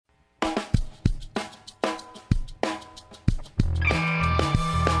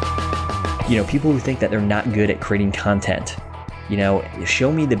People who think that they're not good at creating content,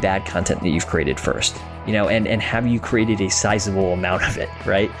 show me the bad content that you've created first, and have you created a sizable amount of it,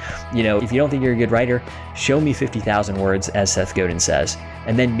 right? If you don't think you're a good writer, show me 50,000 words, as Seth Godin says,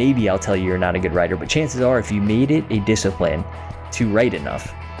 and then maybe I'll tell you you're not a good writer. But chances are, if you made it a discipline to write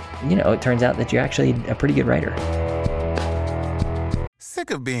enough, it turns out that you're actually a pretty good writer. Sick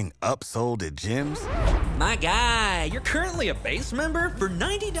of being upsold at gyms? My guy, you're currently a base member? For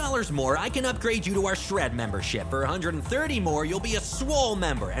 $90 more, I can upgrade you to our Shred membership. For $130 more, you'll be a Swole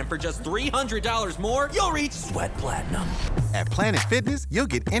member. And for just $300 more, you'll reach Sweat Platinum. At Planet Fitness, you'll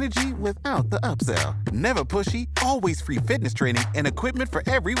get energy without the upsell. Never pushy, always free fitness training and equipment for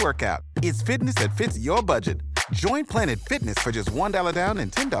every workout. It's fitness that fits your budget. Join Planet Fitness for just $1 down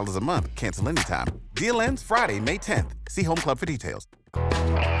and $10 a month. Cancel anytime. Deal ends Friday, May 10th. See Home Club for details.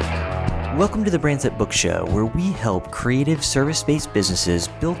 Welcome to the Brands That Book Show, where we help creative service-based businesses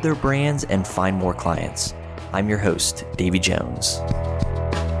build their brands and find more clients. I'm your host, Davey Jones.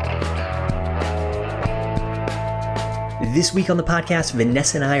 This week on the podcast,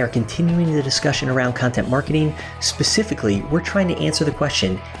 Vanessa and I are continuing the discussion around content marketing. Specifically, we're trying to answer the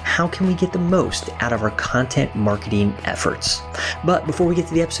question, how can we get the most out of our content marketing efforts? But before we get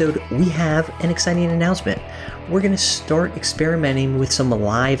to the episode, we have an exciting announcement. We're going to start experimenting with some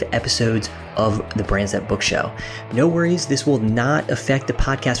live episodes of the Brands That Book Show. No worries, this will not affect the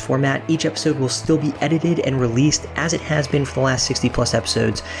podcast format. Each episode will still be edited and released as it has been for the last 60 plus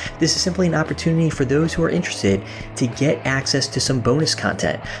episodes. This is simply an opportunity for those who are interested to get access to some bonus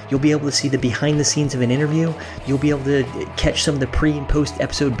content. You'll be able to see the behind the scenes of an interview. You'll be able to catch some of the pre and post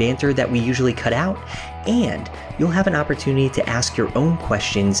episode banter that we usually cut out. And you'll have an opportunity to ask your own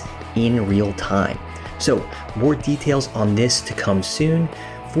questions in real time. So more details on this to come soon.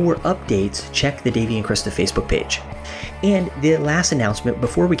 For updates, check the Davey and Krista Facebook page. And the last announcement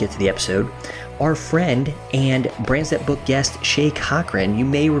before we get to the episode, our friend and Brands That Book guest, Shay Cochran. You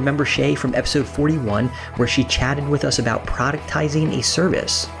may remember Shay from episode 41, where she chatted with us about productizing a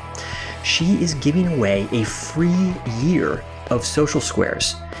service. She is giving away a free year of Social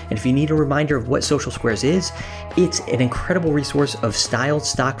Squares. And if you need a reminder of what Social Squares is, it's an incredible resource of styled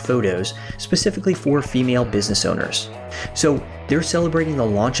stock photos specifically for female business owners. So they're celebrating the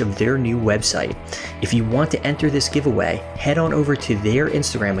launch of their new website. If you want to enter this giveaway, head on over to their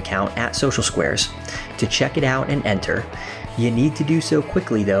Instagram account at Social Squares to check it out and enter. You need to do so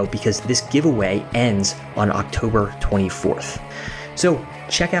quickly though, because this giveaway ends on October 24th. So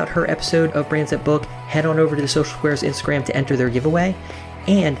check out her episode of Brands That Book, head on over to the Social Squares Instagram to enter their giveaway.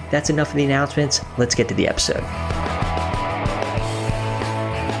 And that's enough of the announcements. Let's get to the episode.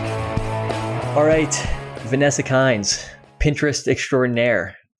 All right, Vanessa Kynes, Pinterest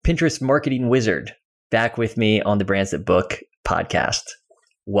extraordinaire, Pinterest marketing wizard, back with me on the Brands That Book podcast.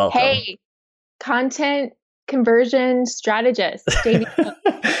 Welcome. Hey, content conversion strategist.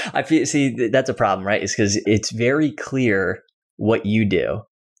 I feel, see, that's a problem, right? It's because it's very clear what you do,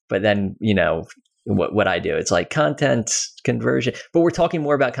 but then, what I do. It's like content conversion, but we're talking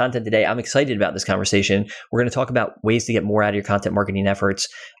more about content today. I'm excited about this conversation. We're going to talk about ways to get more out of your content marketing efforts.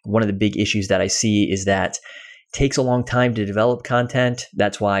 One of the big issues that I see is that it takes a long time to develop content.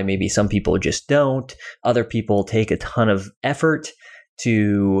 That's why maybe some people just don't. Other people take a ton of effort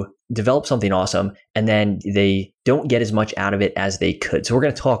to develop something awesome, and then they don't get as much out of it as they could. So we're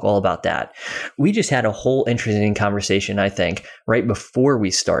going to talk all about that. We just had a whole interesting conversation, I think, right before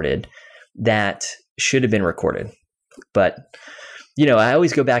we started that should have been recorded. But, I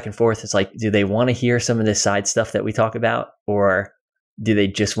always go back and forth. It's like, do they want to hear some of this side stuff that we talk about, or do they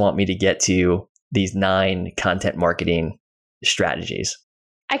just want me to get to these 9 content marketing strategies?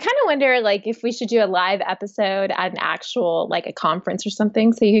 I kind of wonder, if we should do a live episode at an actual, a conference or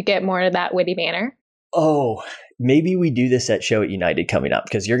something, so you could get more of that witty banter. Oh, maybe we do this at Show at United coming up,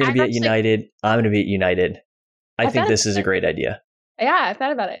 because you're going to be at United. I'm going to be at United. I think this is a great idea. Yeah, I've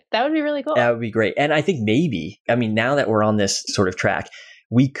thought about it. That would be really cool. That would be great. And I think now that we're on this sort of track,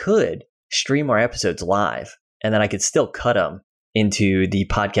 we could stream our episodes live, and then I could still cut them into the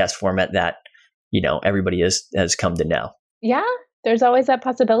podcast format that, everybody has come to know. Yeah, there's always that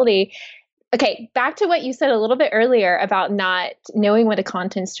possibility. Okay, back to what you said a little bit earlier about not knowing what a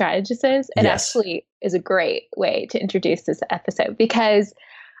content strategist is. It actually is a great way to introduce this episode, because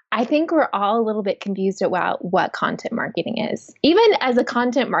I think we're all a little bit confused about what content marketing is. Even as a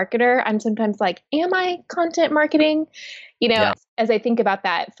content marketer, I'm sometimes like, am I content marketing? As I think about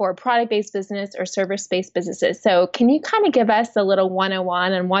that for product-based business or service-based businesses. So can you kind of give us a little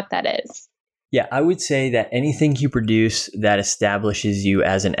 101 on what that is? Yeah, I would say that anything you produce that establishes you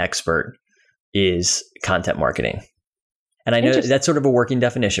as an expert is content marketing. And I know that's sort of a working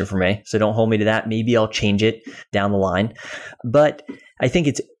definition for me. So don't hold me to that. Maybe I'll change it down the line. But I think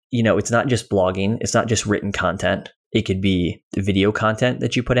it's not just blogging. It's not just written content. It could be the video content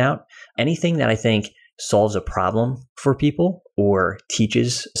that you put out. Anything that I think solves a problem for people or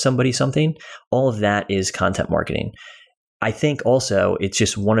teaches somebody something, all of that is content marketing. I think also it's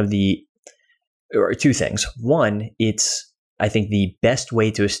just or two things. One, it's, I think, the best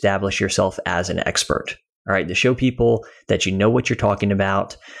way to establish yourself as an expert. All right, to show people that you know what you're talking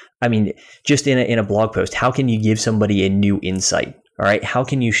about. I mean, just in a blog post, how can you give somebody a new insight? All right, how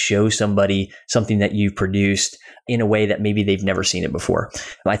can you show somebody something that you've produced in a way that maybe they've never seen it before?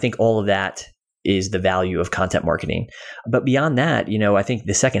 I think all of that is the value of content marketing. But beyond that, I think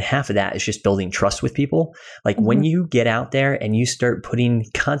the second half of that is just building trust with people. Like when you get out there and you start putting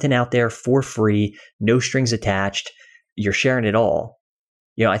content out there for free, no strings attached, you're sharing it all.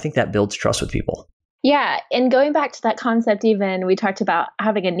 I think that builds trust with people. Yeah. And going back to that concept, even we talked about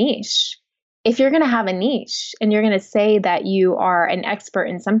having a niche. If you're going to have a niche and you're going to say that you are an expert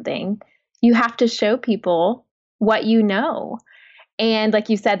in something, you have to show people what you know. And like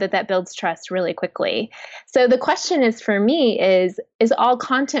you said, that builds trust really quickly. So the question is for me is all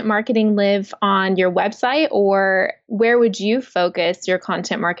content marketing live on your website, or where would you focus your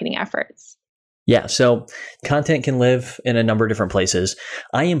content marketing efforts? Yeah, so content can live in a number of different places.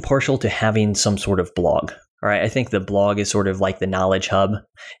 I am partial to having some sort of blog. All right, I think the blog is sort of like the knowledge hub,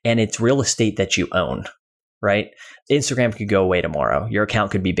 and it's real estate that you own, right? Instagram could go away tomorrow. Your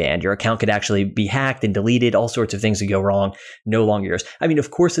account could be banned. Your account could actually be hacked and deleted. All sorts of things could go wrong. No longer yours. I mean, of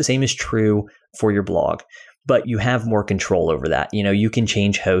course, the same is true for your blog, but you have more control over that. You can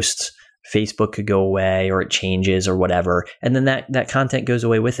change hosts. Facebook could go away, or it changes or whatever, and then that content goes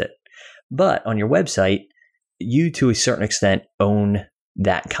away with it. But on your website, you to a certain extent own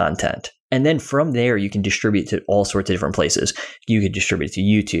that content. And then from there, you can distribute to all sorts of different places. You could distribute it to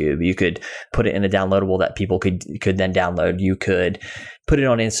YouTube. You could put it in a downloadable that people could then download. You could put it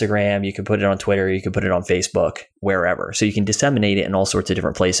on Instagram. You could put it on Twitter. You could put it on Facebook, wherever. So you can disseminate it in all sorts of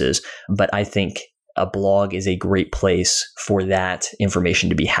different places. But I think a blog is a great place for that information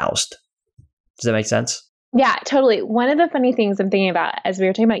to be housed. Does that make sense? Yeah, totally. One of the funny things I'm thinking about as we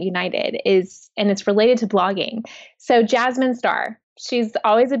were talking about United is, and it's related to blogging. So Jasmine Star, she's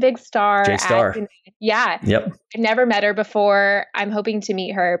always a big star. J-Star. Yeah. Yep. I've never met her before. I'm hoping to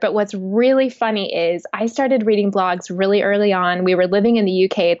meet her. But what's really funny is I started reading blogs really early on. We were living in the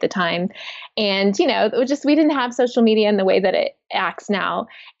UK at the time. And, we didn't have social media in the way that it acts now.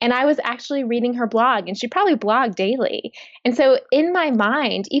 And I was actually reading her blog, and she probably blogged daily. And so in my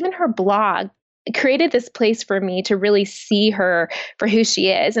mind, even her blog created this place for me to really see her for who she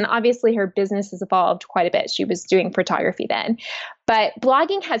is. And obviously her business has evolved quite a bit. She was doing photography then. But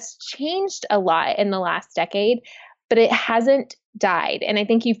blogging has changed a lot in the last decade, but it hasn't died. And I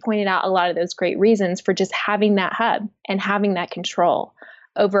think you've pointed out a lot of those great reasons for just having that hub and having that control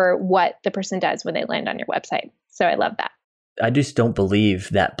over what the person does when they land on your website. So I love that. I just don't believe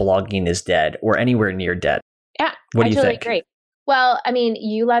that blogging is dead or anywhere near dead. Yeah, what do you totally think? Agree. Well, I mean,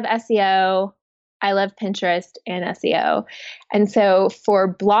 you love SEO. I love Pinterest and SEO. And so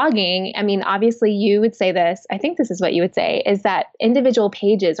for blogging, I mean, obviously you would say this, I think this is what you would say, is that individual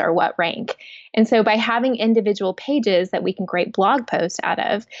pages are what rank. And so by having individual pages that we can create blog posts out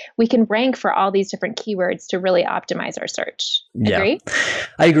of, we can rank for all these different keywords to really optimize our search. Agree? Yeah,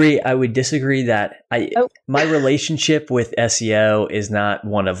 I agree. I would disagree that my relationship with SEO is not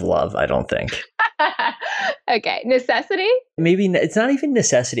one of love, I don't think. Okay. Necessity? Maybe it's not even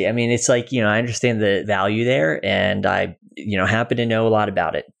necessity. I mean, it's like, I understand the value there, and I, happen to know a lot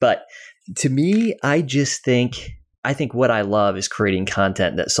about it. But to me, I think what I love is creating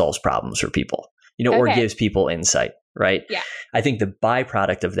content that solves problems for people, or gives people insight, right? Yeah. I think the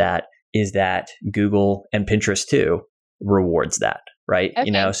byproduct of that is that Google and Pinterest too rewards that, right?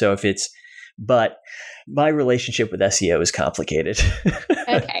 Okay. So but my relationship with SEO is complicated.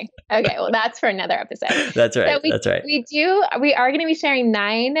 Okay. Well, that's for another episode. That's right. So That's right. We are going to be sharing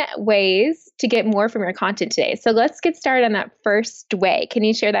 9 ways to get more from your content today. So let's get started on that first way. Can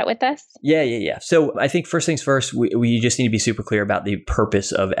you share that with us? Yeah. So I think first things first, we just need to be super clear about the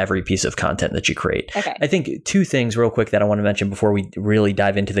purpose of every piece of content that you create. Okay. I think 2 things real quick that I want to mention before we really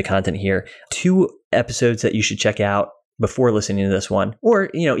dive into the content here. 2 episodes that you should check out before listening to this one,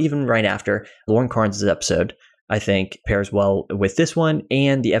 or, even right after. Lauren Carnes' episode, I think, pairs well with this one,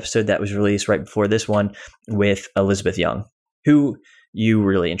 and the episode that was released right before this one with Elizabeth Young, who you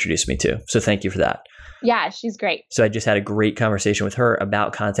really introduced me to. So thank you for that. Yeah, she's great. So I just had a great conversation with her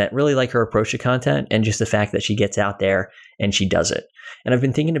about content, really like her approach to content, and just the fact that she gets out there and she does it. And I've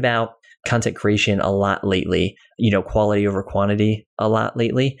been thinking about content creation a lot lately, quality over quantity a lot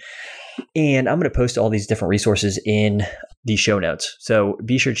lately. And I'm going to post all these different resources in the show notes. So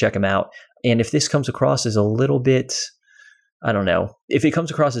be sure to check them out. And if this comes across as a little bit, I don't know, if it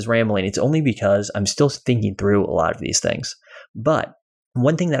comes across as rambling, it's only because I'm still thinking through a lot of these things. But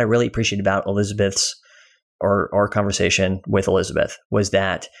one thing that I really appreciated about Elizabeth's or our conversation with Elizabeth was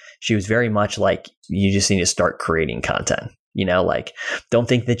that she was very much like, you just need to start creating content. Don't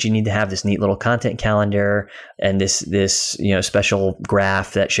think that you need to have this neat little content calendar and this special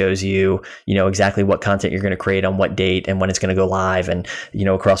graph that shows you, exactly what content you're going to create on what date and when it's going to go live and,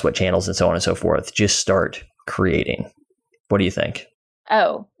 across what channels and so on and so forth. Just start creating. What do you think?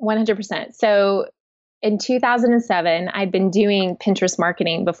 Oh, 100%. So in 2007, I'd been doing Pinterest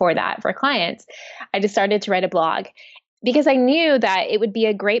marketing before that for clients. I just started to write a blog because I knew that it would be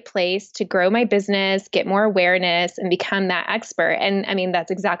a great place to grow my business, get more awareness, and become that expert. And I mean, that's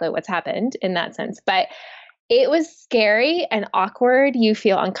exactly what's happened in that sense. But it was scary and awkward. You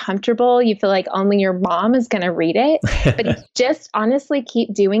feel uncomfortable. You feel like only your mom is going to read it. But you just honestly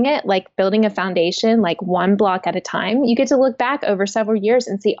keep doing it, like building a foundation, like one block at a time. You get to look back over several years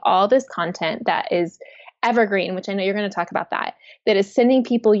and see all this content that is evergreen, which I know you're going to talk about that is sending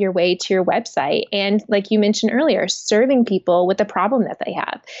people your way to your website. And like you mentioned earlier, serving people with the problem that they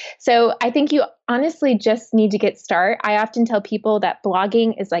have. So I think you honestly just need to get started. I often tell people that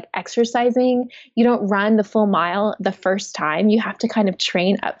blogging is like exercising. You don't run the full mile the first time. You have to kind of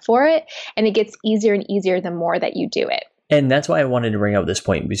train up for it. And it gets easier and easier the more that you do it. And that's why I wanted to bring up this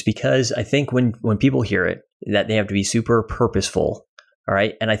point, was because I think when people hear it, that they have to be super purposeful. All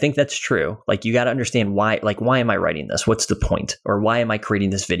right. And I think that's true. Like, you got to understand why am I writing this? What's the point? Or why am I creating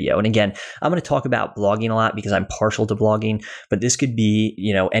this video? And again, I'm going to talk about blogging a lot because I'm partial to blogging, but this could be,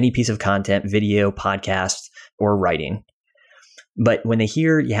 any piece of content, video, podcast, or writing. But when they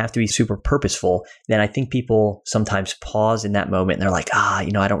hear you have to be super purposeful, then I think people sometimes pause in that moment and they're like, I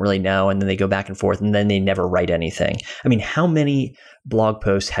don't really know. And then they go back and forth and then they never write anything. I mean, how many blog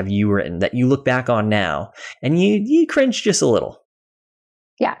posts have you written that you look back on now and you cringe just a little?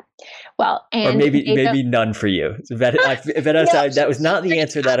 Yeah. Well, and or maybe none for you. That was not the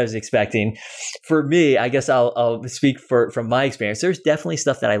answer that I was expecting. For me, I guess I'll speak from my experience. There's definitely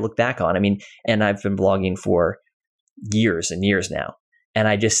stuff that I look back on. I mean, and I've been blogging for years and years now. And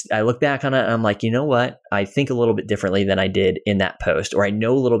I look back on it and I'm like, you know what? I think a little bit differently than I did in that post, or I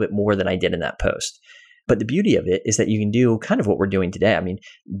know a little bit more than I did in that post. But the beauty of it is that you can do kind of what we're doing today. I mean,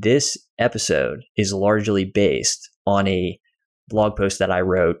 this episode is largely based on a blog post that I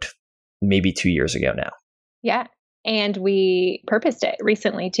wrote maybe 2 years ago now. Yeah. And we purposed it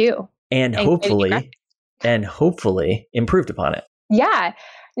recently too. And hopefully improved upon it. Yeah.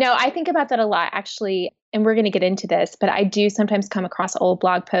 No, I think about that a lot actually. And we're going to get into this, but I do sometimes come across old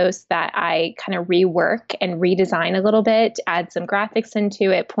blog posts that I kind of rework and redesign a little bit, add some graphics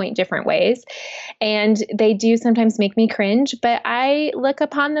into it, point different ways. And they do sometimes make me cringe, but I look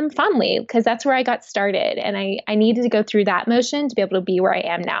upon them fondly because that's where I got started. And I needed to go through that motion to be able to be where I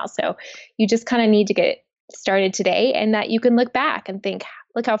am now. So you just kind of need to get started today, and that you can look back and think,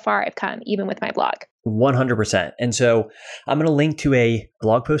 look how far I've come, even with my blog. 100%. And so I'm going to link to a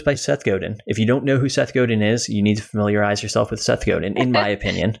blog post by Seth Godin. If you don't know who Seth Godin is, you need to familiarize yourself with Seth Godin, in my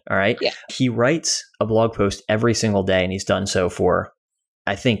opinion. All right. Yeah. He writes a blog post every single day, and he's done so for,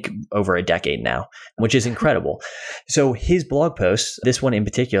 I think, over a decade now, which is incredible. So his blog posts, this one in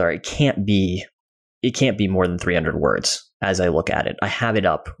particular, it can't be more than 300 words as I look at it. I have it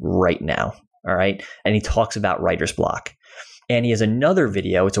up right now. All right. And he talks about writer's block. And he has another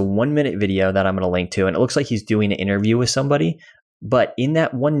video. It's a 1-minute video that I'm going to link to. And it looks like he's doing an interview with somebody. But in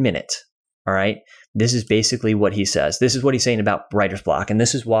that 1 minute, all right, this is basically what he says. This is what he's saying about writer's block. And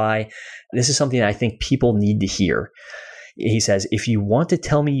this is something that I think people need to hear. He says, if you want to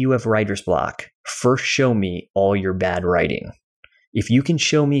tell me you have writer's block, first show me all your bad writing. If you can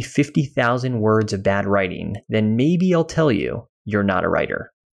show me 50,000 words of bad writing, then maybe I'll tell you you're not a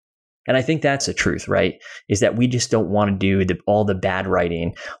writer. And I think that's the truth, right? Is that we just don't want to do all the bad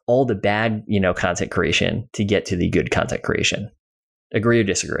writing, all the bad, content creation to get to the good content creation. Agree or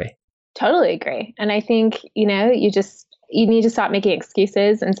disagree? Totally agree. And I think, you need to stop making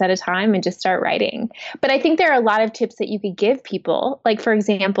excuses and set a time and just start writing. But I think there are a lot of tips that you could give people, like, for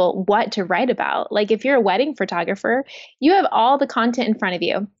example, what to write about. Like, if you're a wedding photographer, you have all the content in front of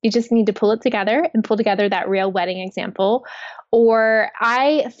you. You just need to pull it together and pull together that real wedding example. Or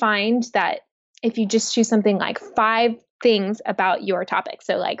I find that if you just choose something like 5 things about your topic,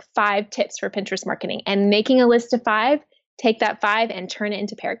 so like 5 tips for Pinterest marketing, and making a list of 5, take that 5 and turn it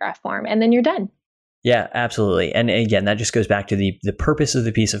into paragraph form, and then you're done. Yeah, absolutely. And again, that just goes back to the purpose of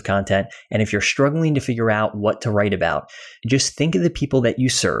the piece of content. And if you're struggling to figure out what to write about, just think of the people that you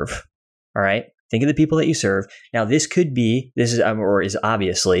serve. All right. Think of the people that you serve. Now, this is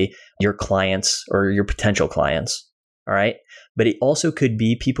obviously your clients or your potential clients. All right. But it also could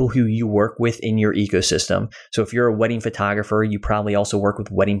be people who you work with in your ecosystem. So if you're a wedding photographer, you probably also work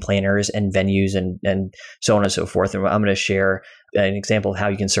with wedding planners and venues and so on and so forth. And I'm going to share an example of how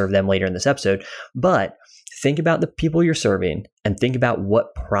you can serve them later in this episode. But think about the people you're serving and think about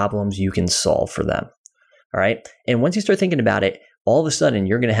what problems you can solve for them. All right. And once you start thinking about it, all of a sudden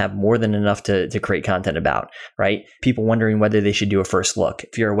you're going to have more than enough to create content about, right? People wondering whether they should do a first look.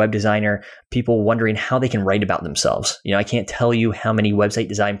 If you're a web designer, people wondering how they can write about themselves. I can't tell you how many website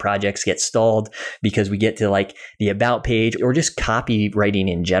design projects get stalled because we get to like the about page or just copywriting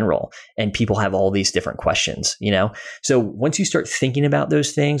in general. And people have all these different questions, So once you start thinking about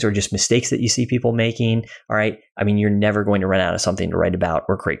those things or just mistakes that you see people making, all right, you're never going to run out of something to write about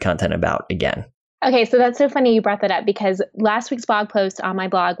or create content about again. Okay, so that's so funny you brought that up because last week's blog post on my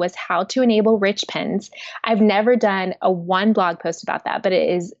blog was how to enable rich pins. I've never done one blog post about that, but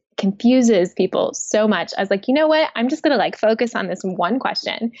it confuses people so much. I was like, you know what? I'm just going to focus on this one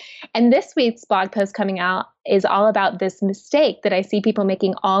question. And this week's blog post coming out is all about this mistake that I see people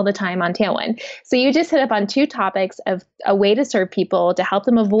making all the time on Tailwind. So you just hit up on two topics of a way to serve people to help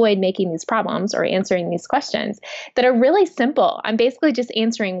them avoid making these problems or answering these questions that are really simple. I'm basically just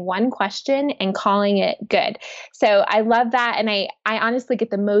answering one question and calling it good. So I love that. And I honestly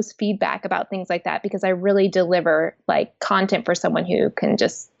get the most feedback about things like that because I really deliver content for someone who can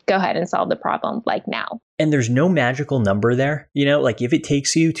just go ahead and solve the problem now. And there's no magical number there. If it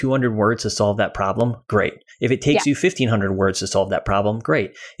takes you 200 words to solve that problem, great. If it takes you 1,500 words to solve that problem,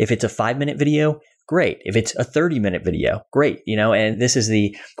 great. If it's a 5-minute video, great. If it's a 30-minute video, great. And this is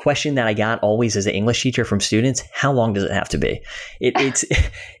the question that I got always as an English teacher from students. How long does it have to be? It's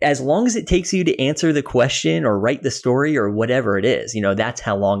as long as it takes you to answer the question or write the story or whatever it is, that's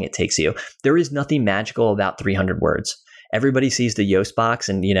how long it takes you. There is nothing magical about 300 words. Everybody sees the Yoast box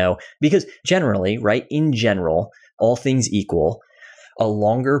and, because generally, right, in general, all things equal, a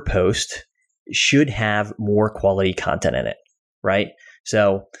longer post should have more quality content in it, right?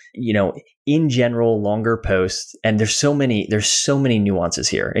 So, in general, longer posts, and there's so many nuances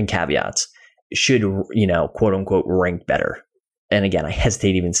here and caveats, should, quote unquote, rank better. And again, I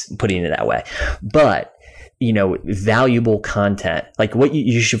hesitate even putting it that way, but valuable content, what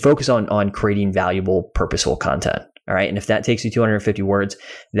you should focus on creating valuable, purposeful content. All right. And if that takes you 250 words,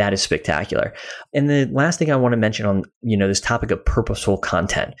 that is spectacular. And the last thing I want to mention on, this topic of purposeful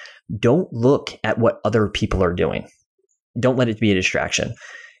content, don't look at what other people are doing. Don't let it be a distraction.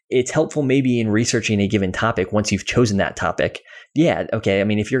 It's helpful maybe in researching a given topic once you've chosen that topic. Yeah. Okay.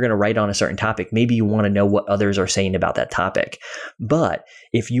 If you're going to write on a certain topic, maybe you want to know what others are saying about that topic. But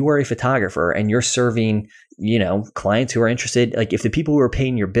if you are a photographer and you're serving, clients who are interested, if the people who are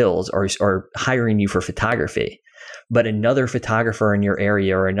paying your bills are hiring you for photography, but another photographer in your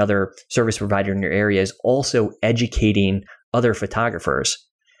area or another service provider in your area is also educating other photographers,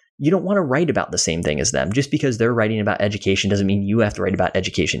 you don't want to write about the same thing as them. Just because they're writing about education doesn't mean you have to write about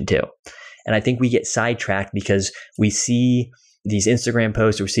education too. And I think we get sidetracked because we see these Instagram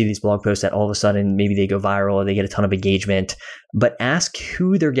posts or we see these blog posts that all of a sudden maybe they go viral or they get a ton of engagement. But ask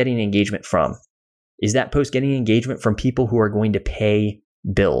who they're getting engagement from. Is that post getting engagement from people who are going to pay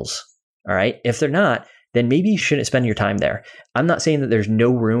bills? All right. If they're not, then maybe you shouldn't spend your time there. I'm not saying that there's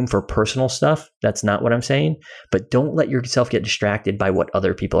no room for personal stuff. That's not what I'm saying. But don't let yourself get distracted by what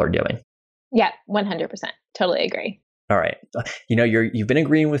other people are doing. Yeah, 100%. Totally agree. All right. You've been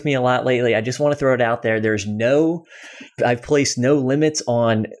agreeing with me a lot lately. I just want to throw it out there. I've placed no limits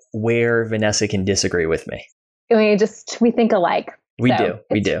on where Vanessa can disagree with me. We think alike. We do.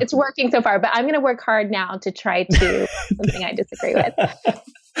 It's working so far, but I'm going to work hard now to try to something I disagree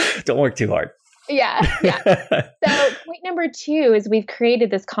with. Don't work too hard. Yeah. So point number 2 is we've created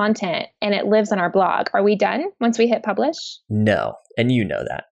this content and it lives on our blog. Are we done once we hit publish? No. And you know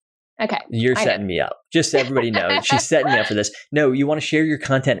that. Okay. You're setting me up. Just so everybody knows, she's setting me up for this. No, you want to share your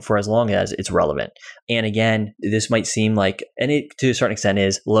content for as long as it's relevant. And again, this might seem like, and it to a certain extent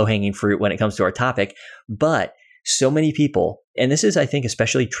is low-hanging fruit when it comes to our topic, but so many people, and this is, I think,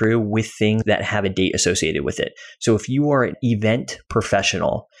 especially true with things that have a date associated with it. So if you are an event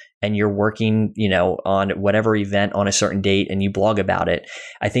professional and you're working, on whatever event on a certain date and you blog about it,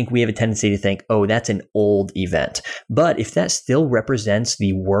 I think we have a tendency to think, oh, that's an old event. But if that still represents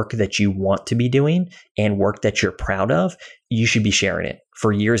the work that you want to be doing and work that you're proud of, you should be sharing it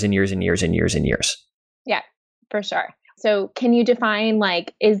for years and years and years and years and years. Yeah, for sure. So can you define,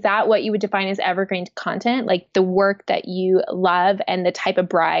 like, is that what you would define as evergreen content? Like the work that you love and the type of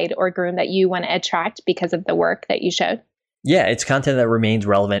bride or groom that you want to attract because of the work that you showed? Yeah, it's content that remains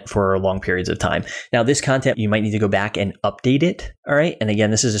relevant for long periods of time. Now, this content, you might need to go back and update it. All right. And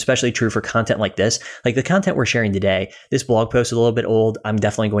again, this is especially true for content like this. Like the content we're sharing today, this blog post is a little bit old. I'm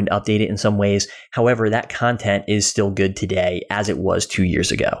definitely going to update it in some ways. However, that content is still good today as it was 2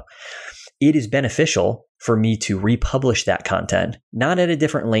 years ago. It is beneficial for me to republish that content, not at a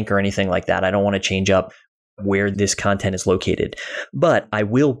different link or anything like that. I don't want to change up where this content is located, but I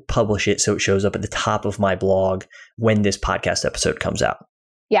will publish it so it shows up at the top of my blog when this podcast episode comes out.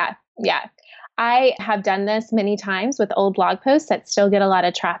 Yeah. I have done this many times with old blog posts that still get a lot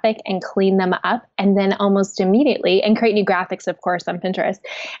of traffic and clean them up, and then almost immediately, and create new graphics, of course, on Pinterest.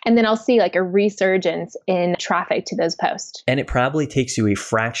 And then I'll see like a resurgence in traffic to those posts. And it probably takes you a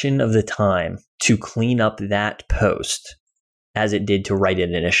fraction of the time to clean up that post as it did to write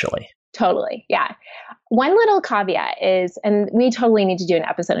it initially. Totally. Yeah. One little caveat is, and we totally need to do an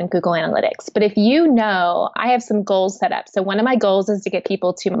episode on Google Analytics, but if you know, I have some goals set up. So one of my goals is to get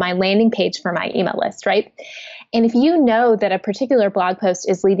people to my landing page for my email list, right? And if you know that a particular blog post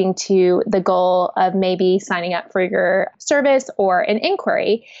is leading to the goal of maybe signing up for your service or an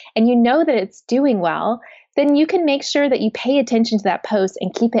inquiry, and you know that it's doing well, then you can make sure that you pay attention to that post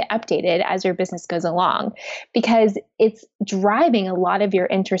and keep it updated as your business goes along, because it's driving a lot of your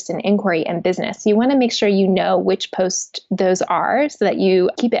interest in inquiry and business. So you want to make sure you know which post those are so that you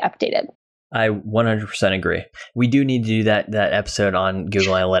keep it updated. I 100% agree. We do need to do that episode on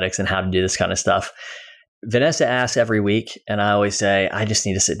Google Analytics and how to do this kind of stuff. Vanessa asks every week, and I always say, I just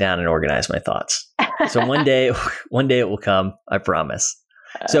need to sit down and organize my thoughts. So one day it will come, I promise.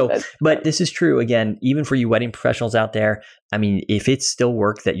 But this is true, again, even for you wedding professionals out there. I mean, if it's still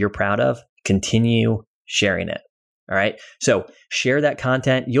work that you're proud of, continue sharing it. All right. So share that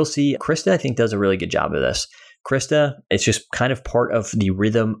content. You'll see Krista, I think, does a really good job of this. Krista, it's just kind of part of the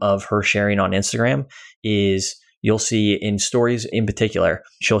rhythm of her sharing on Instagram is you'll see in stories in particular,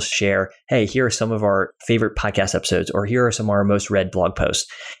 she'll share, hey, here are some of our favorite podcast episodes, or here are some of our most read blog posts.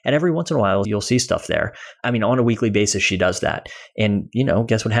 And every once in a while, you'll see stuff there. I mean, on a weekly basis, she does that. And,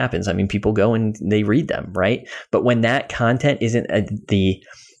 guess what happens? I mean, people go and they read them, right? But when that content isn't at the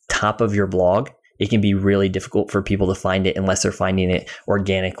top of your blog, it can be really difficult for people to find it unless they're finding it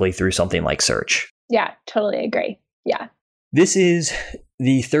organically through something like search. Yeah, totally agree. Yeah. This is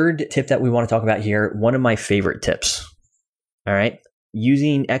the third tip that we want to talk about here. One of my favorite tips. All right.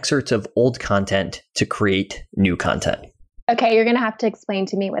 Using excerpts of old content to create new content. Okay. You're going to have to explain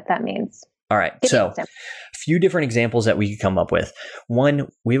to me what that means. All right. So a few different examples that we could come up with. One,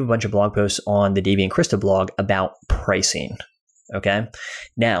 we have a bunch of blog posts on the Davey and Krista blog about pricing. Okay.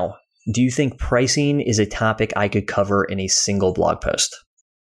 Now, do you think pricing is a topic I could cover in a single blog post?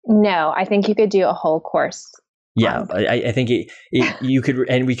 No, I think you could do a whole course. Yeah, I think you could,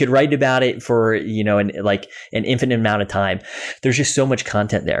 and we could write about it for, an infinite amount of time. There's just so much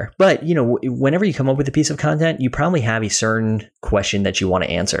content there. But, whenever you come up with a piece of content, you probably have a certain question that you want to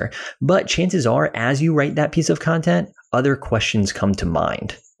answer. But chances are, as you write that piece of content, other questions come to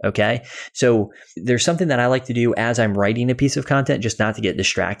mind. Okay. So there's something that I like to do as I'm writing a piece of content, just not to get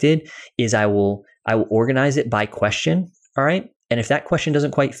distracted, is I will organize it by question. All right. And if that question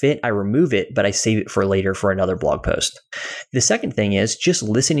doesn't quite fit, I remove it, but I save it for later for another blog post. The second thing is just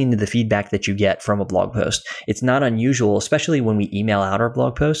listening to the feedback that you get from a blog post. It's not unusual, especially when we email out our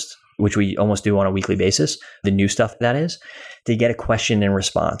blog posts, which we almost do on a weekly basis, the new stuff that is, to get a question and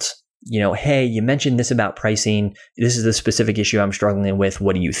response. Hey, you mentioned this about pricing. This is the specific issue I'm struggling with.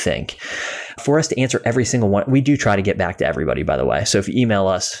 What do you think? For us to answer every single one, we do try to get back to everybody, by the way. So if you email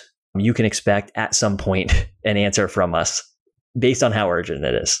us, you can expect at some point an answer from us based on how urgent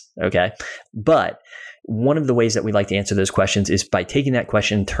it is. Okay. But one of the ways that we like to answer those questions is by taking that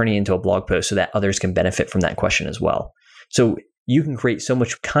question, turning it into a blog post so that others can benefit from that question as well. So you can create so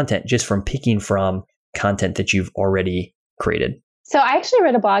much content just from picking from content that you've already created. So I actually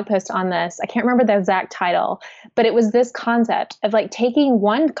read a blog post on this. I can't remember the exact title, but it was this concept of taking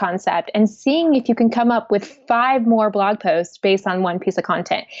one concept and seeing if you can come up with 5 more blog posts based on one piece of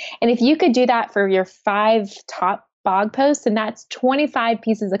content. And if you could do that for your 5 top blog posts, and that's 25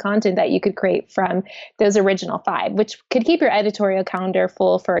 pieces of content that you could create from those original 5, which could keep your editorial calendar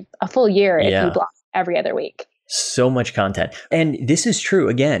full for a full year if you blog every other week. So much content. And this is true.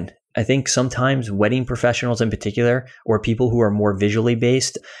 Again, I think sometimes wedding professionals in particular, or people who are more visually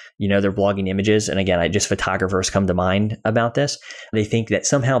based, they're blogging images. And again, just photographers come to mind about this. They think that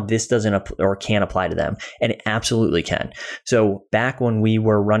somehow this doesn't or can apply to them. And it absolutely can. So back when we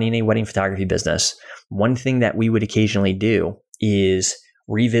were running a wedding photography business, one thing that we would occasionally do is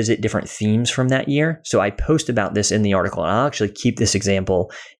revisit different themes from that year. So I post about this in the article, and I'll actually keep this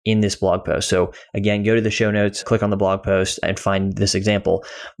example in this blog post. So again, go to the show notes, click on the blog post and find this example.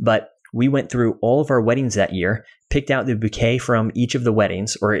 But we went through all of our weddings that year, picked out the bouquet from each of the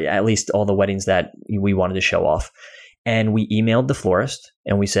weddings, or at least all the weddings that we wanted to show off. And we emailed the florist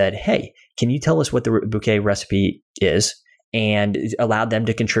and we said, hey, can you tell us what the bouquet recipe is? And allowed them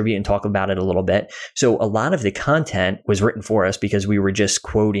to contribute and talk about it a little bit. So a lot of the content was written for us because we were just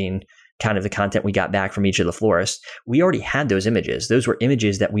quoting kind of the content we got back from each of the florists. We already had those images. Those were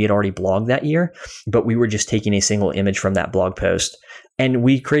images that we had already blogged that year, but we were just taking a single image from that blog post. And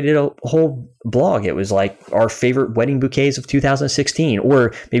we created a whole blog. It was like our favorite wedding bouquets of 2016,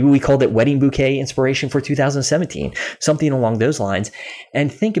 or maybe we called it Wedding Bouquet Inspiration for 2017, something along those lines.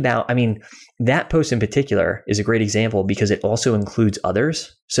 And think about, that post in particular is a great example because it also includes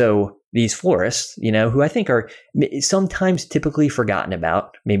others. So these florists, who I think are sometimes typically forgotten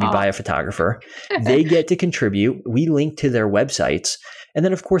about, maybe by a photographer, they get to contribute. We link to their websites. And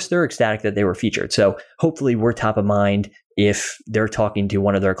then, of course, they're ecstatic that they were featured. So hopefully we're top of mind if they're talking to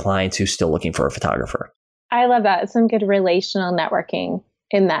one of their clients who's still looking for a photographer. I love that. Some good relational networking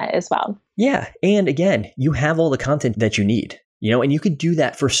in that as well. Yeah. And again, you have all the content that you need. And you could do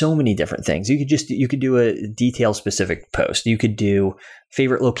that for so many different things. You could do a detail specific post. You could do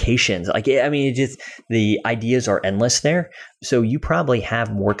favorite locations. The ideas are endless there. So you probably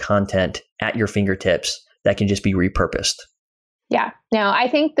have more content at your fingertips that can just be repurposed. Yeah. Now, I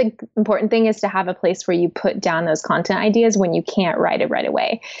think the important thing is to have a place where you put down those content ideas when you can't write it right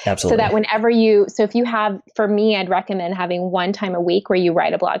away. Absolutely. So that if you have, for me, I'd recommend having one time a week where you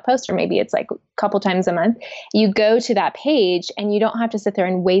write a blog post, or maybe it's like a couple times a month. You go to that page and you don't have to sit there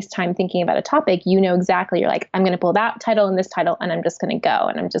and waste time thinking about a topic. Exactly. You're like, I'm going to pull that title and this title, and I'm just going to go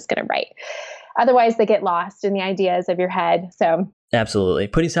and I'm just going to write. Otherwise, they get lost in the ideas of your head. So absolutely.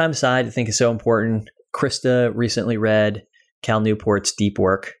 Putting time aside, I think, is so important. Krista recently read Cal Newport's Deep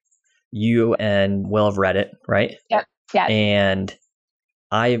Work. You and Will have read it, right? Yep. Yeah. And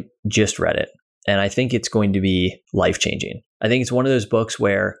I just read it, and I think it's going to be life-changing. I think it's one of those books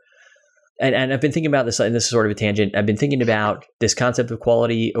where, and I've been thinking about this, and this is sort of a tangent. I've been thinking about this concept of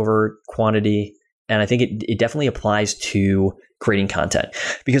quality over quantity, and I think it definitely applies to creating content.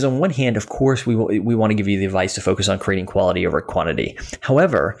 Because on one hand, of course, we want to give you the advice to focus on creating quality over quantity.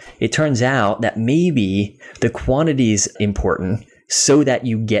 However, it turns out that maybe the quantity is important so that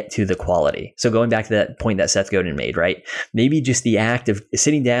you get to the quality. So going back to that point that Seth Godin made, right? Maybe just the act of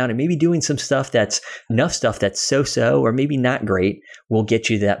sitting down and maybe doing some stuff that's so-so, or maybe not great, will get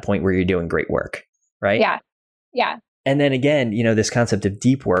you to that point where you're doing great work, right? Yeah. Yeah. And then again, this concept of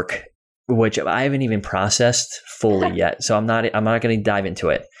deep work, which I haven't even processed fully yet. So I'm not going to dive into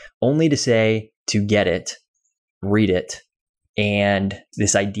it. Only to say, to get it, read it. And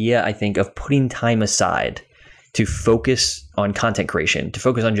this idea, I think, of putting time aside to focus on content creation, to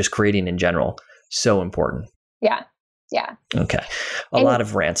focus on just creating in general, so important. Yeah. Yeah. Okay. A lot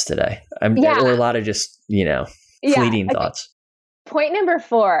of rants today. Or a lot of just, fleeting thoughts. Point number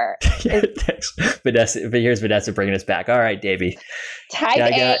 4. Thanks. Vanessa, but here's Vanessa bringing us back. All right, Davey.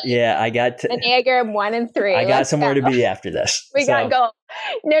 I got Enneagram 1 and 3. I got somewhere to be after this. We got to go.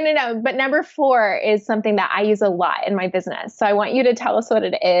 No. But number 4 is something that I use a lot in my business. So I want you to tell us what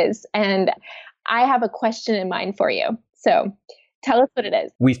it is. And I have a question in mind for you. So tell us what it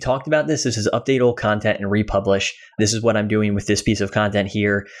is. We've talked about this. This is update old content and republish. This is what I'm doing with this piece of content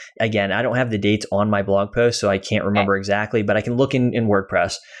here. Again, I don't have the dates on my blog post, so I can't remember exactly, but I can look in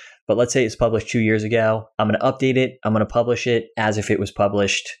WordPress. But let's say it's published 2 years ago. I'm going to update it. I'm going to publish it as if it was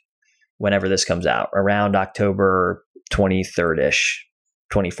published whenever this comes out, around October 23rd-ish,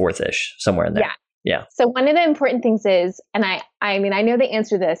 24th-ish, somewhere in there. Yeah. So one of the important things is, and I know the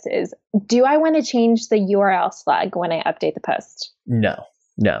answer to this is, do I want to change the URL slug when I update the post? No.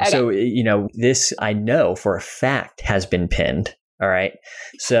 Okay. So, this I know for a fact has been pinned. All right.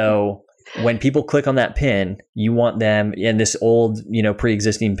 So when people click on that pin, you want them in this old,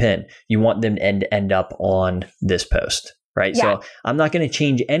 pre-existing pin, you want them to end up on this post. Right. Yeah. So I'm not going to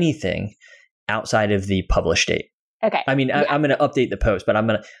change anything outside of the publish date. Okay. I'm going to update the post, but I'm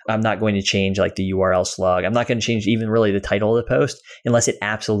not going to change like the URL slug. I'm not going to change even really the title of the post unless it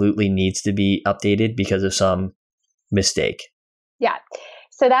absolutely needs to be updated because of some mistake. Yeah.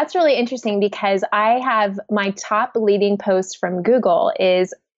 So that's really interesting because I have my top leading post from Google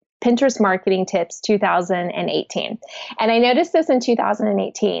is Pinterest Marketing Tips 2018. And I noticed this in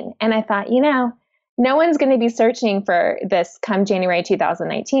 2018. And I thought, no one's going to be searching for this come January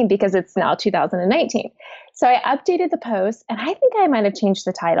 2019 because it's now 2019. So I updated the post, and I think I might have changed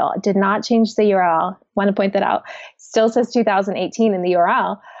the title. I did not change the URL. Want to point that out. Still says 2018 in the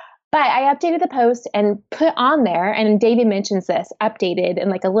URL. But I updated the post and put on there, and David mentions this, updated in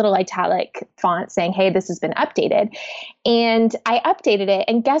like a little italic font saying, hey, this has been updated. And I updated it,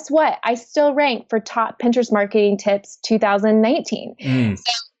 and guess what? I still rank for top Pinterest Marketing Tips 2019. So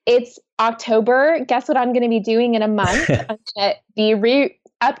it's October. Guess what I'm going to be doing in a month? I'm going to be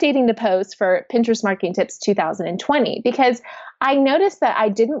updating the post for Pinterest Marketing Tips 2020 because I noticed that I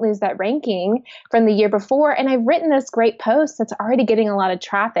didn't lose that ranking from the year before. And I've written this great post that's already getting a lot of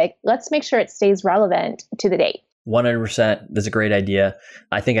traffic. Let's make sure it stays relevant to the date. 100%. That's a great idea.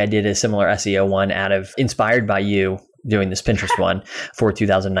 I think I did a similar SEO one inspired by you doing this Pinterest one for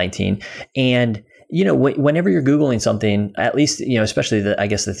 2019. And whenever you're Googling something, at least, especially the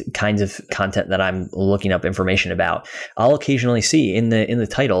kinds of content that I'm looking up information about, I'll occasionally see in the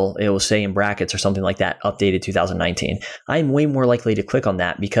title, it will say in brackets or something like that, updated 2019. I'm way more likely to click on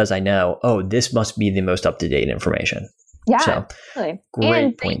that because I know, this must be the most up-to-date information. Yeah, so, really.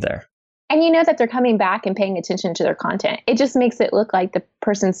 Great point there. And you know that they're coming back and paying attention to their content. It just makes it look like the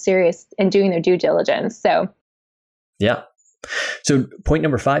person's serious and doing their due diligence. So, yeah. So point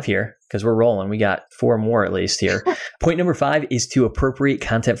number 5 here, because we're rolling, we got 4 more at least here. Point number 5 is to appropriate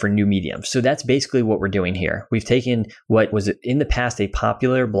content for new mediums. So that's basically what we're doing here. We've taken what was in the past a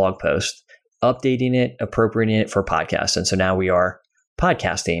popular blog post, updating it, appropriating it for podcasts. And so now we are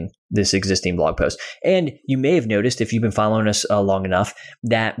podcasting this existing blog post. And you may have noticed, if you've been following us long enough,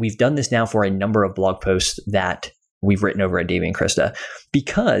 that we've done this now for a number of blog posts that we've written over at Davey and Krista.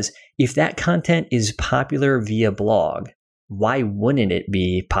 Because if that content is popular via blog, why wouldn't it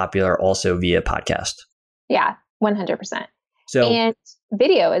be popular also via podcast? Yeah, 100%. So, and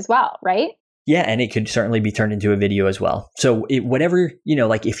video as well, right? Yeah, and it could certainly be turned into a video as well. So whatever,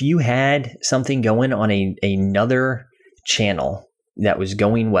 like if you had something going on another channel that was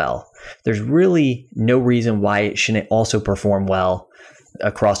going well, there's really no reason why it shouldn't also perform well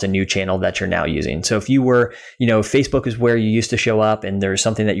across a new channel that you're now using. So if you were, Facebook is where you used to show up and there's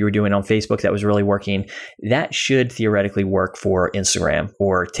something that you were doing on Facebook that was really working, that should theoretically work for Instagram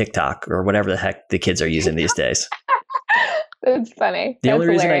or TikTok or whatever the heck the kids are using these days. That's funny. The only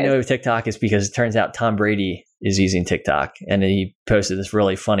reason I know of TikTok is because it turns out Tom Brady is using TikTok and he posted this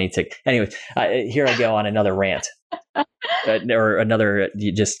really funny Anyway, here I go on another rant or another,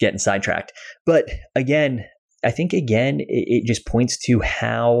 just getting sidetracked. But again, I think, it just points to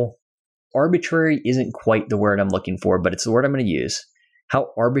how arbitrary isn't quite the word I'm looking for, but it's the word I'm going to use. How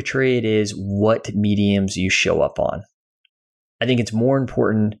arbitrary it is what mediums you show up on. I think it's more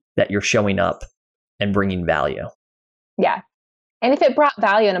important that you're showing up and bringing value. Yeah. And if it brought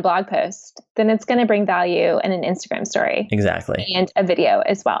value in a blog post, then it's going to bring value in an Instagram story. Exactly. And a video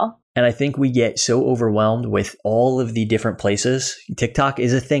as well. And I think we get so overwhelmed with all of the different places. TikTok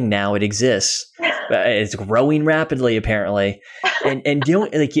is a thing now. It exists. It's growing rapidly, apparently. And doing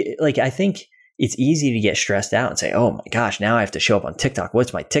I think it's easy to get stressed out and say, oh my gosh, now I have to show up on TikTok.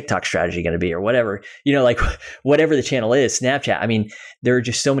 What's my TikTok strategy going to be or whatever, whatever the channel is, Snapchat. I mean, there are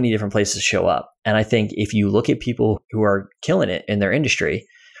just so many different places to show up. And I think if you look at people who are killing it in their industry,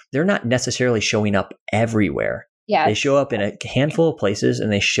 they're not necessarily showing up everywhere. Yeah. They show up in a handful of places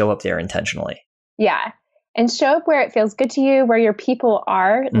and they show up there intentionally. Yeah. And show up where it feels good to you, where your people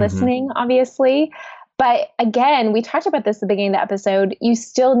are listening, obviously. But again, we talked about this at the beginning of the episode. You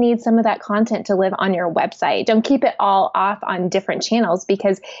still need some of that content to live on your website. Don't keep it all off on different channels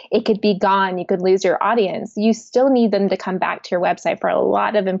because it could be gone. You could lose your audience. You still need them to come back to your website for a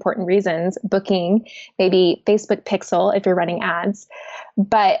lot of important reasons. Booking, maybe Facebook Pixel if you're running ads.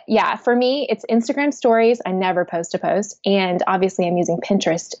 But yeah, for me, it's Instagram stories. I never post a post. And obviously I'm using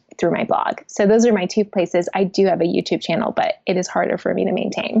Pinterest through my blog. So those are my 2 places. I do have a YouTube channel, but it is harder for me to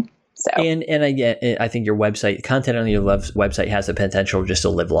maintain. So. And I think your website, content on your website has the potential just to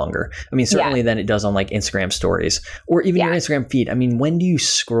live longer. I mean, certainly than it does on like Instagram stories or even your Instagram feed. I mean, when do you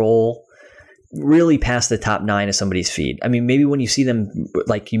scroll really past the top 9 of somebody's feed? I mean, maybe when you see them,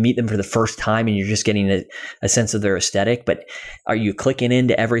 like you meet them for the first time and you're just getting a sense of their aesthetic, but are you clicking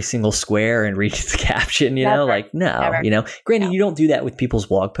into every single square and reading the caption, Never. No, granted, you don't do that with people's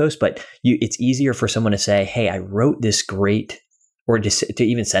blog posts, but it's easier for someone to say, hey, I wrote this great, or just to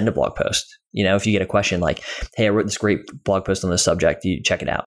even send a blog post, if you get a question like, hey, I wrote this great blog post on this subject, you check it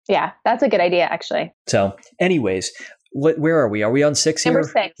out. Yeah, that's a good idea, actually. So anyways, where are we? Are we on 6 here? Number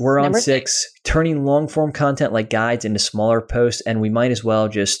 6. We're on 6, turning long form content like guides into smaller posts. And we might as well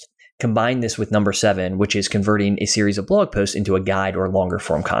just combine this with number 7, which is converting a series of blog posts into a guide or longer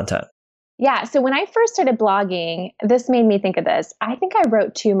form content? Yeah. So when I first started blogging, this made me think of this. I think I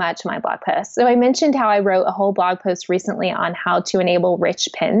wrote too much in my blog posts. So I mentioned how I wrote a whole blog post recently on how to enable rich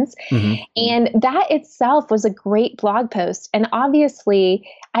pins. Mm-hmm. And that itself was a great blog post. And obviously,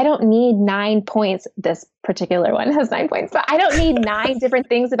 I don't need 9 points. This particular one has 9 points, but I don't need 9 different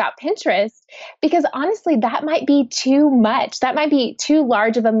things about Pinterest, because honestly, that might be too much. That might be too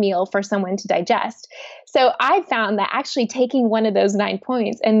large of a meal for someone to digest. So I found that actually taking one of those 9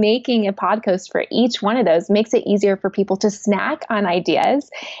 points and making a podcast for each one of those makes it easier for people to snack on ideas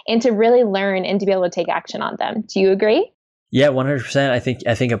and to really learn and to be able to take action on them. Do you agree? Yeah, 100%.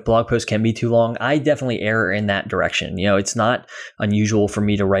 I think a blog post can be too long. I definitely err in that direction. It's not unusual for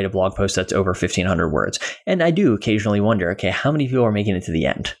me to write a blog post that's over 1,500 words. And I do occasionally wonder, okay, how many people are making it to the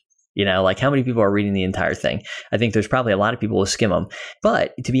end? Like how many people are reading the entire thing? I think there's probably a lot of people who skim them.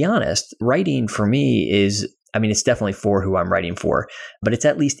 But to be honest, writing for me it's definitely for who I'm writing for, but it's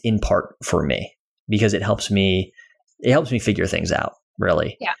at least in part for me, because it helps me figure things out,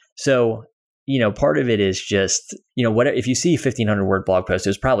 really. Yeah. So part of it is just, if you see a 1,500 word blog post, it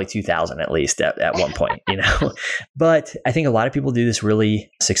was probably 2,000 at least at one point, But I think a lot of people do this really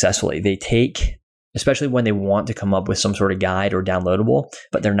successfully. They take, especially when they want to come up with some sort of guide or downloadable,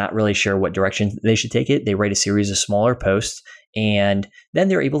 but they're not really sure what direction they should take it. They write a series of smaller posts, and then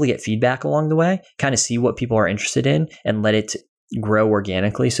they're able to get feedback along the way, kind of see what people are interested in and let it grow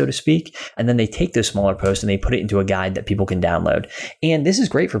organically, so to speak. And then they take those smaller posts and they put it into a guide that people can download. And this is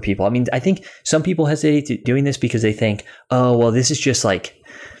great for people. I think some people hesitate to doing this because they think, oh, well, this is just like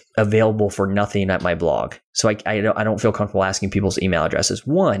available for nothing at my blog. So I don't feel comfortable asking people's email addresses.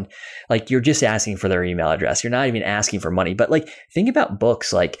 One, like you're just asking for their email address. You're not even asking for money. But think about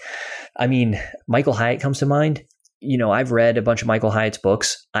books. Michael Hyatt comes to mind. I've read a bunch of Michael Hyatt's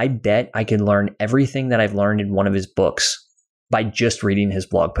books. I bet I can learn everything that I've learned in one of his books by just reading his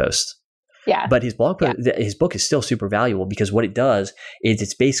blog posts. Yeah. But his blog post, his book is still super valuable, because what it does is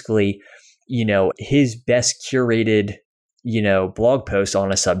it's basically, his best curated, blog posts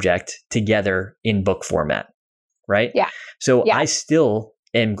on a subject together in book format. Right. Yeah. So I still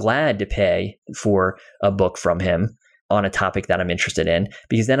am glad to pay for a book from him on a topic that I'm interested in,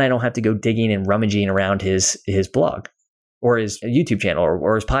 because then I don't have to go digging and rummaging around his blog or his YouTube channel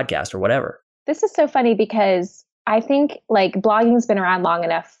or his podcast or whatever. This is so funny, because I think blogging's been around long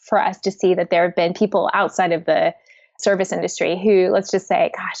enough for us to see that there have been people outside of the service industry who, let's just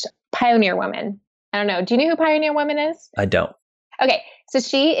say, Pioneer Woman. I don't know. Do you know who Pioneer Woman is? I don't. Okay. So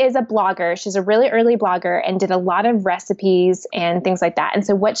she is a blogger. She's a really early blogger and did a lot of recipes and things like that. And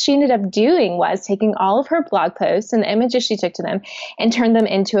so what she ended up doing was taking all of her blog posts and the images she took to them and turned them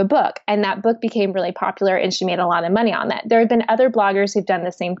into a book. And that book became really popular and she made a lot of money on that. There have been other bloggers who've done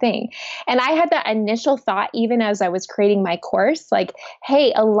the same thing. And I had that initial thought, even as I was creating my course,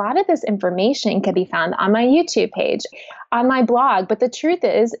 hey, a lot of this information can be found on my YouTube page, on my blog. But the truth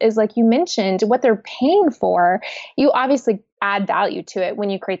is like you mentioned, what they're paying for, you obviously add value to it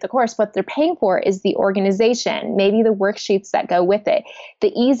when you create the course. What they're paying for is the organization, maybe the worksheets that go with it,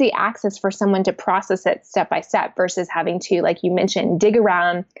 the easy access for someone to process it step by step versus having to, like you mentioned, dig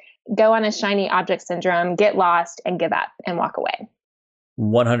around, go on a shiny object syndrome, get lost and give up and walk away.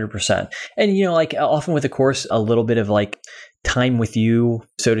 100%. And, often with a course, a little bit of time with you,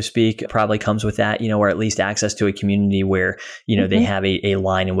 so to speak, probably comes with that, or at least access to a community where, they have a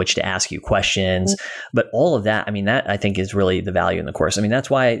line in which to ask you questions. But all of that, that I think is really the value in the course. That's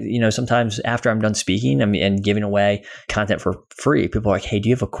why, sometimes after I'm done speaking and giving away content for free, people are like, hey, do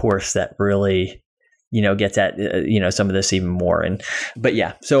you have a course that really, gets at, some of this even more? But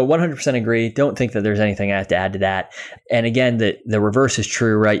yeah, so 100% agree. Don't think that there's anything I have to add to that. And again, the reverse is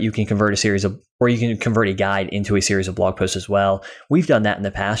true, right? You can convert you can convert a guide into a series of blog posts as well. We've done that in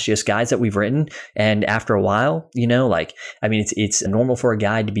the past, just guides that we've written. And after a while, it's normal for a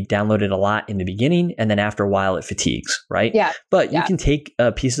guide to be downloaded a lot in the beginning. And then after a while, it fatigues, right? Yeah. But you can take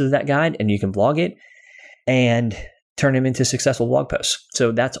pieces of that guide and you can blog it and turn them into successful blog posts.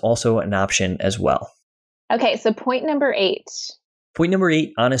 So that's also an option as well. Okay, so point number 8. Point number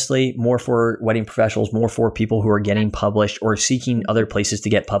 8, honestly, more for wedding professionals, more for people who are getting published or seeking other places to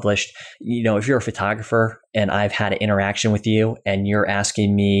get published. If you're a photographer and I've had an interaction with you and you're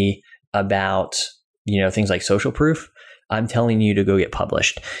asking me about, things like social proof, I'm telling you to go get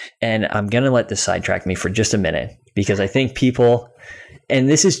published. And I'm going to let this sidetrack me for just a minute, because I think people, and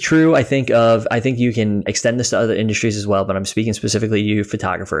this is true, I think you can extend this to other industries as well, but I'm speaking specifically to you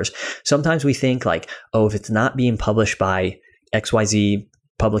photographers. Sometimes we think if it's not being published by XYZ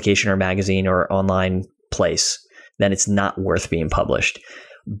publication or magazine or online place, then it's not worth being published.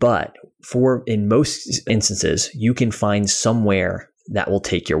 But in most instances, you can find somewhere that will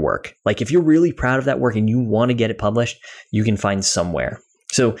take your work. Like if you're really proud of that work and you want to get it published, you can find somewhere.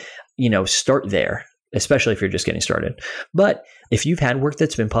 So, start there, especially if you're just getting started. But if you've had work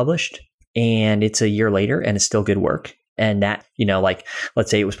that's been published and it's a year later and it's still good work, and that, like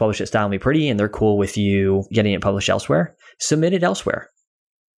let's say it was published at Style Me Pretty and they're cool with you getting it published elsewhere, submit it elsewhere.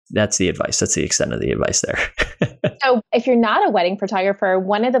 That's the advice. That's the extent of the advice there. So if you're not a wedding photographer,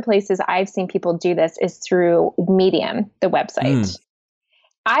 one of the places I've seen people do this is through Medium, the website.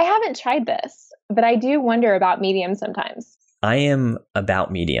 I haven't tried this, but I do wonder about Medium sometimes. I am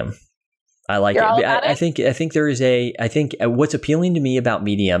about Medium. I like it. I think what's appealing to me about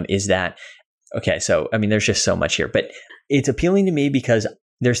Medium is that, okay, so there's just so much here, but it's appealing to me because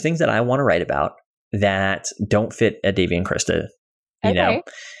there's things that I want to write about that don't fit at Davey and Krista,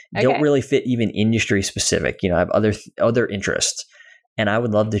 don't really fit even industry specific. I have other interests, and I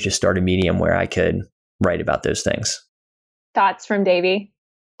would love to just start a Medium where I could write about those things. Thoughts from Davey.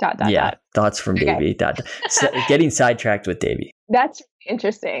 Thoughts from Davey. Getting sidetracked with Davey. That's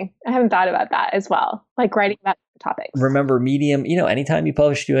interesting. I haven't thought about that as well. Like writing about topics. Remember, Medium. anytime you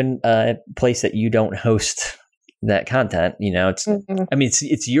publish to a place that you don't host that content, it's.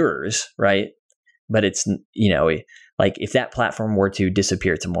 It's yours, right? But it's like if that platform were to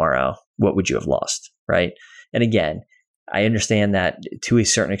disappear tomorrow, what would you have lost, right? And again, I understand that to a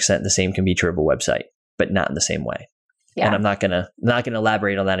certain extent, the same can be true of a website, but not in the same way. Yeah. And I'm not gonna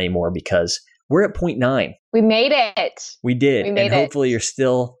elaborate on that anymore because we're at 0.9. We made it. We did. And hopefully you're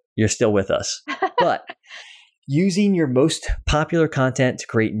still with us. But using your most popular content to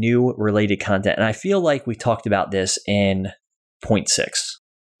create new related content. And I feel like we talked about this in 0.6.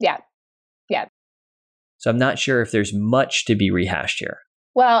 Yeah. Yeah. So I'm not sure if there's much to be rehashed here.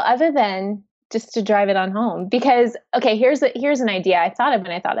 Well, other than just to drive it on home, because, okay, here's an idea I thought of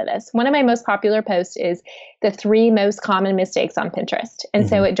when I thought of this. One of my most popular posts is the 3 most common mistakes on Pinterest. And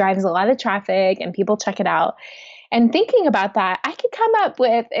so it drives a lot of traffic and people check it out. And thinking about that, I could come up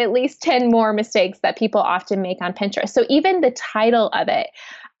with at least 10 more mistakes that people often make on Pinterest. So even the title of it,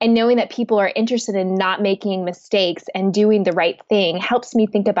 and knowing that people are interested in not making mistakes and doing the right thing helps me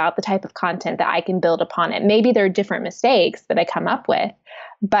think about the type of content that I can build upon it. Maybe there are different mistakes that I come up with,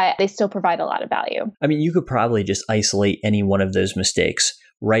 but they still provide a lot of value. You could probably just isolate any one of those mistakes,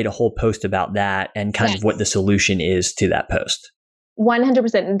 write a whole post about that and kind of what the solution is to that post.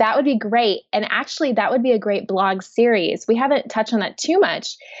 100%. That would be great. And actually, that would be a great blog series. We haven't touched on that too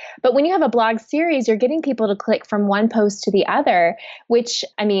much. But when you have a blog series, you're getting people to click from one post to the other, which,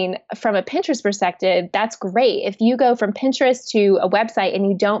 from a Pinterest perspective, that's great. If you go from Pinterest to a website and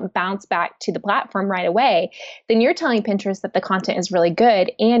you don't bounce back to the platform right away, then you're telling Pinterest that the content is really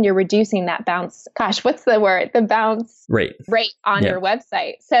good and you're reducing that bounce. Gosh, what's the word? The bounce rate on your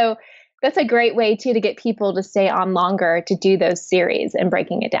website. So that's a great way to get people to stay on longer to do those series and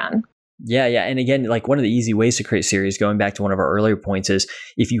breaking it down. Yeah. And again, like one of the easy ways to create series, going back to one of our earlier points, is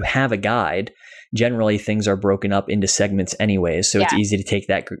if you have a guide, generally things are broken up into segments anyways. So it's easy to take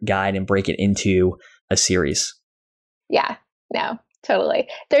that guide and break it into a series. Yeah, no, totally.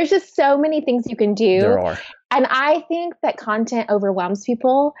 There's just so many things you can do. There are. And I think that content overwhelms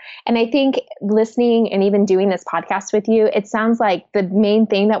people. And I think listening and even doing this podcast with you, it sounds like the main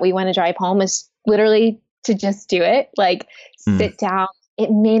thing that we want to drive home is literally to just do it. Like sit down.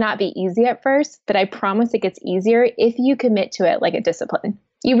 It may not be easy at first, but I promise it gets easier if you commit to it like a discipline.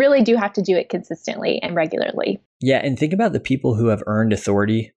 You really do have to do it consistently and regularly. Yeah. And think about the people who have earned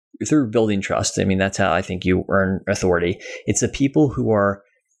authority through building trust. That's how I think you earn authority. It's the people who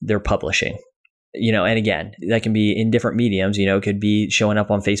they're publishing. And again, that can be in different mediums, it could be showing up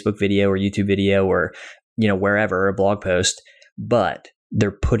on Facebook video or YouTube video or, wherever, a blog post, but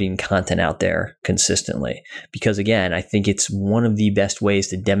they're putting content out there consistently. Because again, I think it's one of the best ways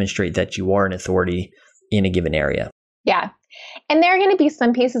to demonstrate that you are an authority in a given area. Yeah. And there are going to be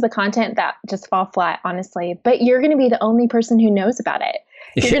some pieces of content that just fall flat, honestly, but you're going to be the only person who knows about it.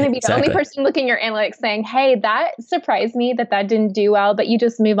 You're going to be the only person looking at your analytics saying, hey, that surprised me that didn't do well, but you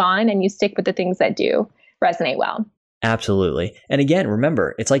just move on and you stick with the things that do resonate well. Absolutely. And again,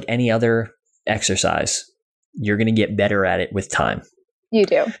 remember, it's like any other exercise. You're going to get better at it with time. You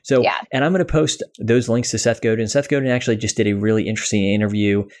do. So, and I'm going to post those links to Seth Godin. Seth Godin actually just did a really interesting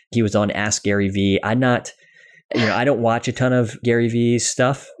interview. He was on Ask Gary Vee. I don't watch a ton of Gary Vee's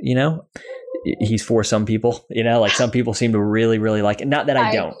stuff, he's for some people, like some people seem to really, really like it. Not that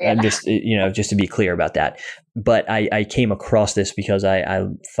I don't. I'm just, just to be clear about that. But I came across this because I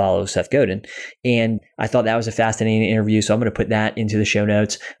follow Seth Godin, and I thought that was a fascinating interview. So I'm going to put that into the show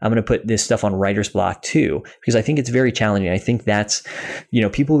notes. I'm going to put this stuff on writer's block too, because I think it's very challenging. I think that's,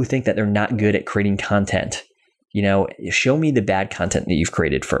 people who think that they're not good at creating content, show me the bad content that you've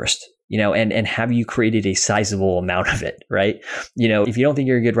created first. And have you created a sizable amount of it, right? If you don't think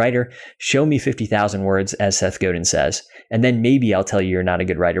you're a good writer, show me 50,000 words, as Seth Godin says, and then maybe I'll tell you you're not a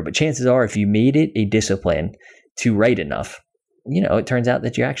good writer. But chances are, if you made it a discipline to write enough, it turns out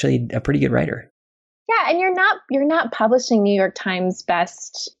that you're actually a pretty good writer. Yeah, and you're not publishing New York Times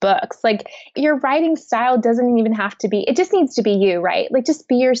best books. Like, your writing style doesn't even have to be, it just needs to be you, right? Like, just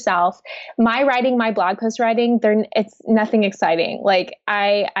be yourself. My writing, my blog post writing, it's nothing exciting. Like,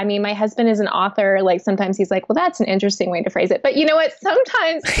 I mean, my husband is an author. Like, sometimes he's like, well, that's an interesting way to phrase it. But you know what?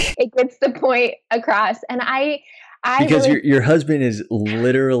 Sometimes it gets the point across. And because really, your husband is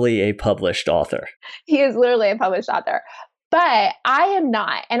literally a published author. He is literally a published author. But I am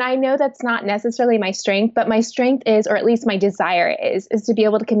not. And I know that's not necessarily my strength, but my strength is, or at least my desire is to be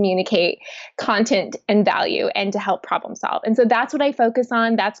able to communicate content and value and to help problem solve. And so that's what I focus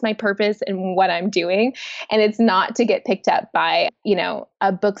on. That's my purpose and what I'm doing. And it's not to get picked up by,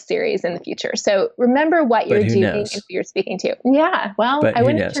 a book series in the future. So remember what you're doing and who you're speaking to. Yeah. Well, I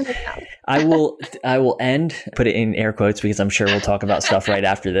wouldn't turn this down. I will put it in air quotes, because I'm sure we'll talk about stuff right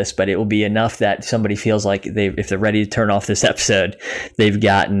after this, but it will be enough that somebody feels like if they're ready to turn off this episode, this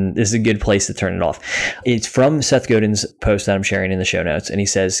is a good place to turn it off. It's from Seth Godin's post that I'm sharing in the show notes. And he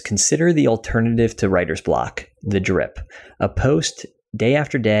says, consider the alternative to writer's block, the drip, a post day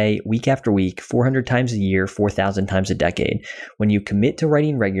after day, week after week, 400 times a year, 4,000 times a decade. When you commit to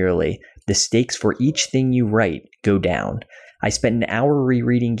writing regularly, the stakes for each thing you write go down. I spent an hour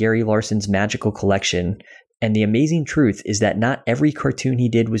rereading Gary Larson's magical collection, and the amazing truth is that not every cartoon he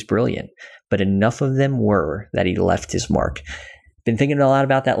did was brilliant, but enough of them were that he left his mark. Been thinking a lot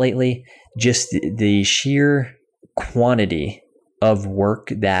about that lately. Just the sheer quantity of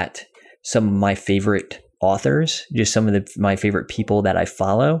work that some of my favorite authors, just some of my favorite people that I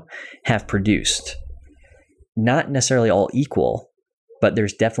follow, have produced. Not necessarily all equal, but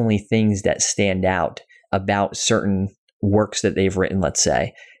there's definitely things that stand out about certain works that they've written, let's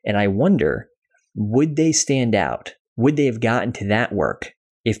say. And I wonder, would they stand out? Would they have gotten to that work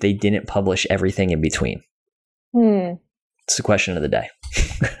if they didn't publish everything in between? It's the question of the day.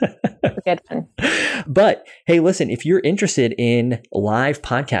 That's a good one. But hey, listen, if you're interested in live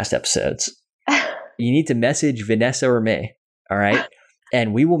podcast episodes, you need to message Vanessa or me. All right.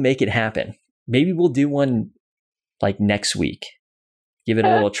 And we will make it happen. Maybe we'll do one like next week. Give it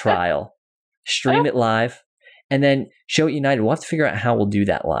a little trial. Stream it live. And then Show It United. We'll have to figure out how we'll do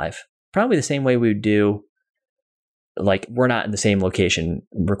that live. Probably the same way we would do, like, we're not in the same location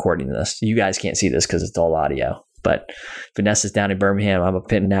recording this. You guys can't see this because it's all audio. But Vanessa's down in Birmingham. I'm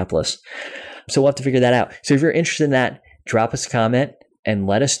up in Annapolis. So we'll have to figure that out. So if you're interested in that, drop us a comment and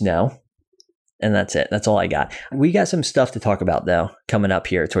let us know. And that's it. That's all I got. We got some stuff to talk about, though, coming up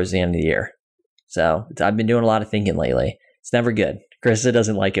here towards the end of the year. So I've been doing a lot of thinking lately. It's never good. Krista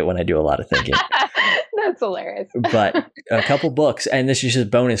doesn't like it when I do a lot of thinking. That's hilarious. But a couple books, and this is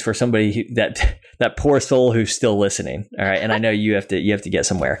just bonus for somebody that poor soul who's still listening. All right, and I know you have to get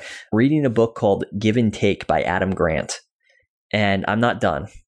somewhere. Reading a book called Give and Take by Adam Grant, and I'm not done,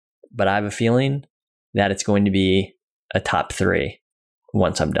 but I have a feeling that it's going to be a top 3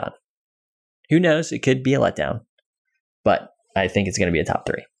 once I'm done. Who knows? It could be a letdown, but I think it's going to be a top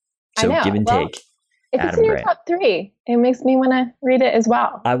 3. So Give and Take. If Adam it's in your Grant. Top 3, it makes me want to read it as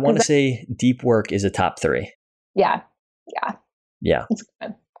well. I want to say Deep Work is a top 3. Yeah. It's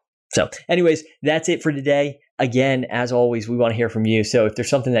good. So anyways, that's it for today. Again, as always, we want to hear from you. So if there's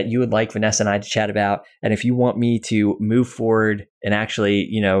something that you would like Vanessa and I to chat about, and if you want me to move forward and actually,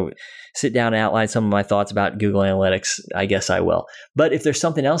 sit down and outline some of my thoughts about Google Analytics, I guess I will. But if there's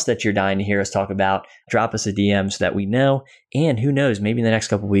something else that you're dying to hear us talk about, drop us a DM so that we know. And who knows, maybe in the next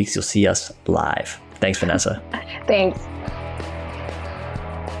couple of weeks, you'll see us live. Thanks, Vanessa. Thanks.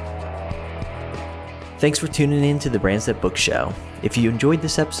 Thanks for tuning in to the Brands That Book Show. If you enjoyed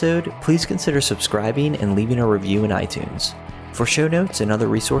this episode, please consider subscribing and leaving a review in iTunes. For show notes and other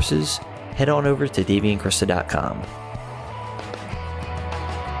resources, head on over to daveyandkrista.com.